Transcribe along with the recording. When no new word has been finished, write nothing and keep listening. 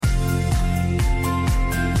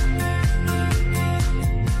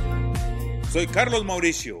Soy Carlos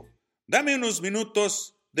Mauricio. Dame unos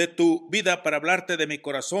minutos de tu vida para hablarte de mi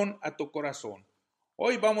corazón a tu corazón.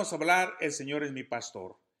 Hoy vamos a hablar El Señor es mi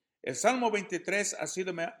pastor. El Salmo 23 ha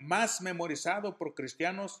sido más memorizado por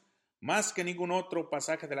cristianos más que ningún otro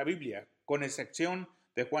pasaje de la Biblia, con excepción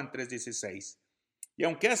de Juan 3:16. Y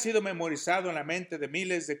aunque ha sido memorizado en la mente de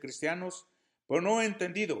miles de cristianos, pero no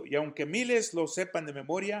entendido, y aunque miles lo sepan de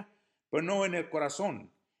memoria, pero no en el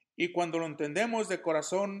corazón. Y cuando lo entendemos de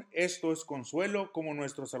corazón, esto es consuelo como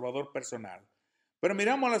nuestro Salvador personal. Pero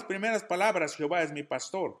miramos las primeras palabras, Jehová es mi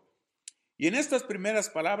pastor. Y en estas primeras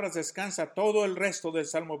palabras descansa todo el resto del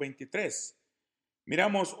Salmo 23.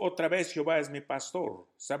 Miramos otra vez, Jehová es mi pastor.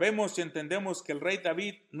 Sabemos y entendemos que el rey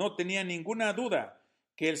David no tenía ninguna duda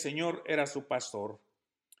que el Señor era su pastor.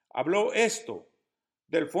 Habló esto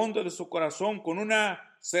del fondo de su corazón con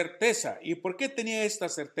una certeza. ¿Y por qué tenía esta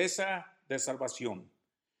certeza de salvación?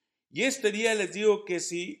 Y este día les digo que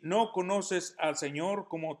si no conoces al Señor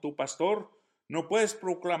como tu pastor, no puedes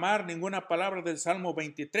proclamar ninguna palabra del Salmo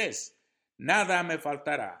 23. Nada me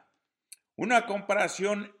faltará. Una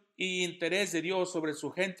comparación y interés de Dios sobre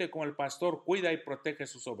su gente como el pastor cuida y protege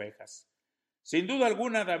sus ovejas. Sin duda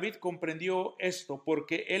alguna, David comprendió esto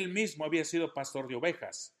porque él mismo había sido pastor de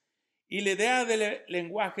ovejas. Y la idea del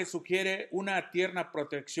lenguaje sugiere una tierna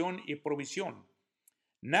protección y provisión.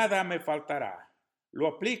 Nada me faltará. Lo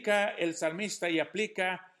aplica el salmista y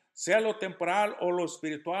aplica sea lo temporal o lo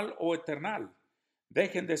espiritual o eternal.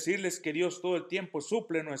 Dejen decirles que Dios todo el tiempo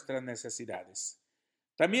suple nuestras necesidades.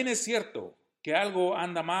 También es cierto que algo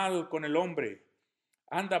anda mal con el hombre,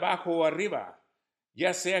 anda abajo o arriba,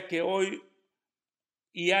 ya sea que hoy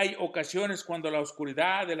y hay ocasiones cuando la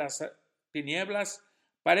oscuridad de las tinieblas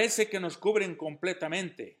parece que nos cubren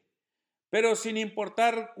completamente. Pero sin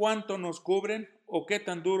importar cuánto nos cubren o qué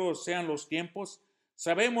tan duros sean los tiempos,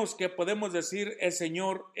 sabemos que podemos decir, el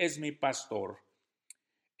Señor es mi pastor.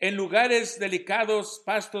 En lugares delicados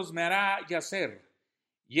pastos me hará yacer,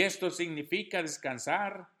 y esto significa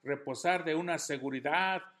descansar, reposar de una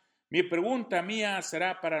seguridad. Mi pregunta mía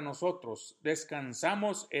será para nosotros,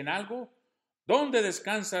 ¿descansamos en algo? ¿Dónde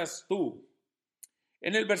descansas tú?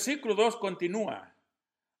 En el versículo 2 continúa,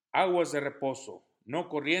 aguas de reposo, no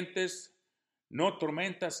corrientes, no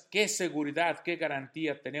tormentas. Qué seguridad, qué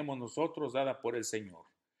garantía tenemos nosotros dada por el Señor.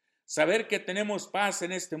 Saber que tenemos paz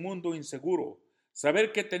en este mundo inseguro.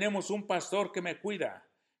 Saber que tenemos un pastor que me cuida,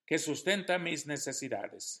 que sustenta mis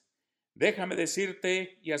necesidades. Déjame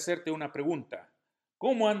decirte y hacerte una pregunta.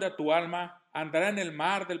 ¿Cómo anda tu alma? ¿Andará en el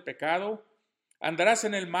mar del pecado? ¿Andarás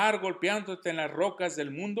en el mar golpeándote en las rocas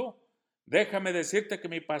del mundo? Déjame decirte que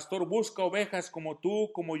mi pastor busca ovejas como tú,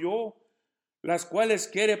 como yo, las cuales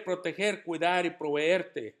quiere proteger, cuidar y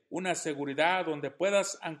proveerte una seguridad donde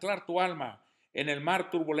puedas anclar tu alma en el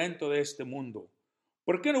mar turbulento de este mundo.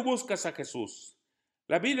 ¿Por qué no buscas a Jesús?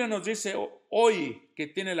 La Biblia nos dice hoy que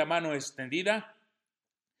tiene la mano extendida.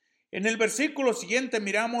 En el versículo siguiente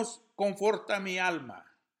miramos, conforta mi alma.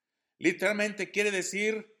 Literalmente quiere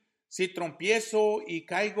decir, si trompiezo y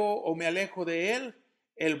caigo o me alejo de él,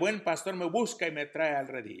 el buen pastor me busca y me trae al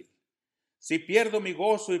redil. Si pierdo mi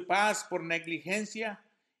gozo y paz por negligencia,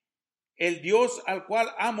 el Dios al cual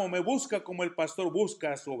amo me busca como el pastor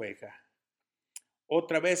busca a su oveja.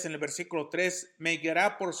 Otra vez en el versículo 3, me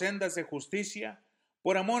guiará por sendas de justicia,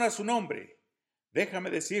 por amor a su nombre. Déjame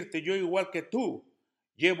decirte, yo igual que tú,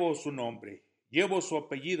 llevo su nombre, llevo su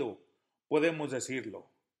apellido, podemos decirlo.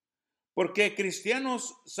 Porque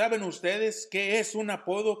cristianos, ¿saben ustedes qué es un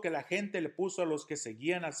apodo que la gente le puso a los que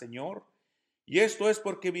seguían al Señor? Y esto es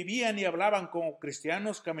porque vivían y hablaban como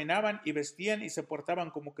cristianos, caminaban y vestían y se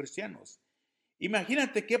portaban como cristianos.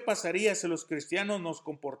 Imagínate qué pasaría si los cristianos nos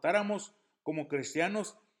comportáramos como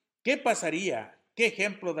cristianos. ¿Qué pasaría? ¿Qué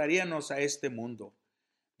ejemplo daríamos a este mundo?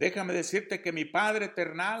 Déjame decirte que mi Padre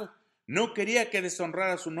eternal no quería que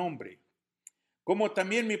deshonrara su nombre, como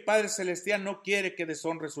también mi Padre celestial no quiere que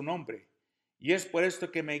deshonre su nombre. Y es por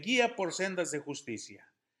esto que me guía por sendas de justicia.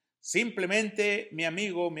 Simplemente, mi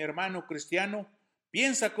amigo, mi hermano cristiano,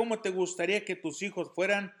 piensa cómo te gustaría que tus hijos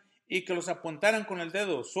fueran y que los apuntaran con el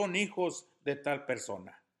dedo. Son hijos de tal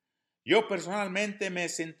persona. Yo personalmente me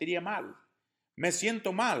sentiría mal. Me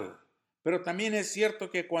siento mal. Pero también es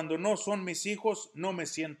cierto que cuando no son mis hijos, no me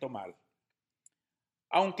siento mal.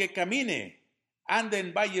 Aunque camine, ande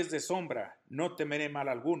en valles de sombra, no temeré mal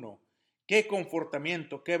alguno. Qué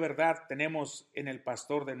confortamiento, qué verdad tenemos en el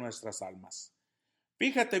pastor de nuestras almas.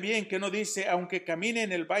 Fíjate bien que no dice aunque camine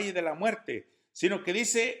en el valle de la muerte, sino que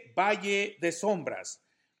dice valle de sombras.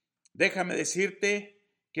 Déjame decirte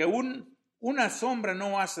que una sombra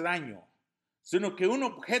no hace daño, sino que un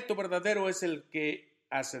objeto verdadero es el que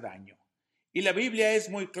hace daño. Y la Biblia es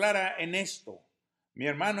muy clara en esto. Mi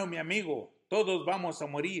hermano, mi amigo, todos vamos a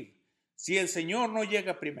morir si el Señor no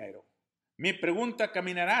llega primero. Mi pregunta,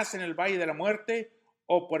 ¿caminarás en el valle de la muerte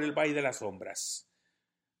o por el valle de las sombras?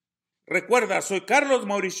 Recuerda, soy Carlos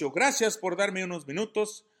Mauricio. Gracias por darme unos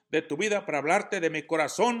minutos de tu vida para hablarte de mi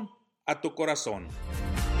corazón a tu corazón.